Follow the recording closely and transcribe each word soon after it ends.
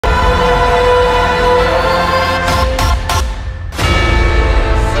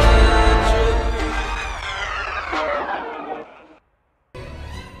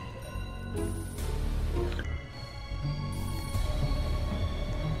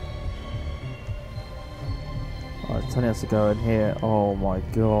Tony has to go in here. Oh my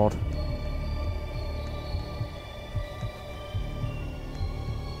god.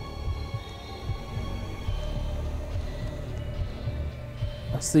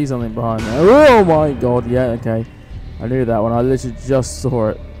 I see something behind there. Oh my god, yeah, okay. I knew that one. I literally just saw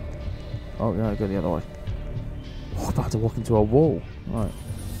it. Oh, yeah, go the other way. Oh, I'm about to walk into a wall. Right.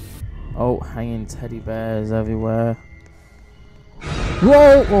 Oh, hanging teddy bears everywhere.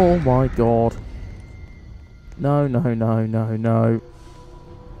 Whoa! Oh my god. No, no, no, no, no.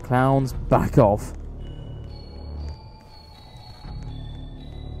 Klownz, back off.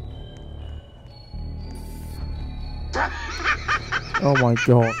 Oh my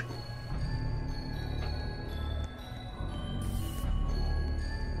god.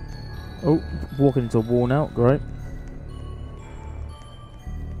 Oh, walking into a wall now, great.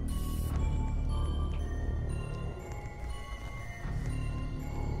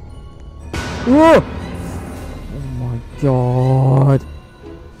 Whoa! Oh my god.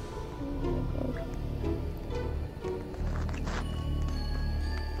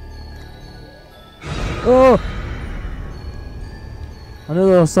 Oh! I know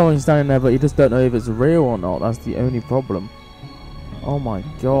there was someone standing there, but you just don't know if it's real or not. That's the only problem. Oh my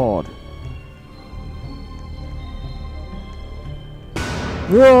god.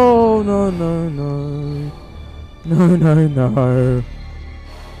 Whoa! No, no, no. No, no, no.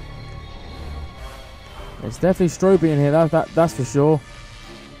 It's definitely Stroby in here, that's for sure.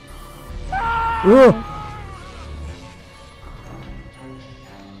 Whoa!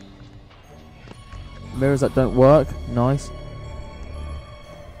 Mirrors that don't work, nice.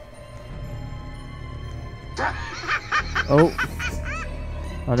 Oh.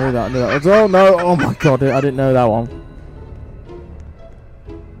 I knew that, Oh no, oh my god, I didn't know that one.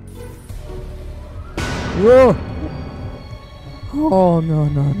 Whoa! Oh no,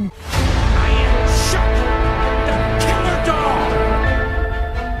 no, no.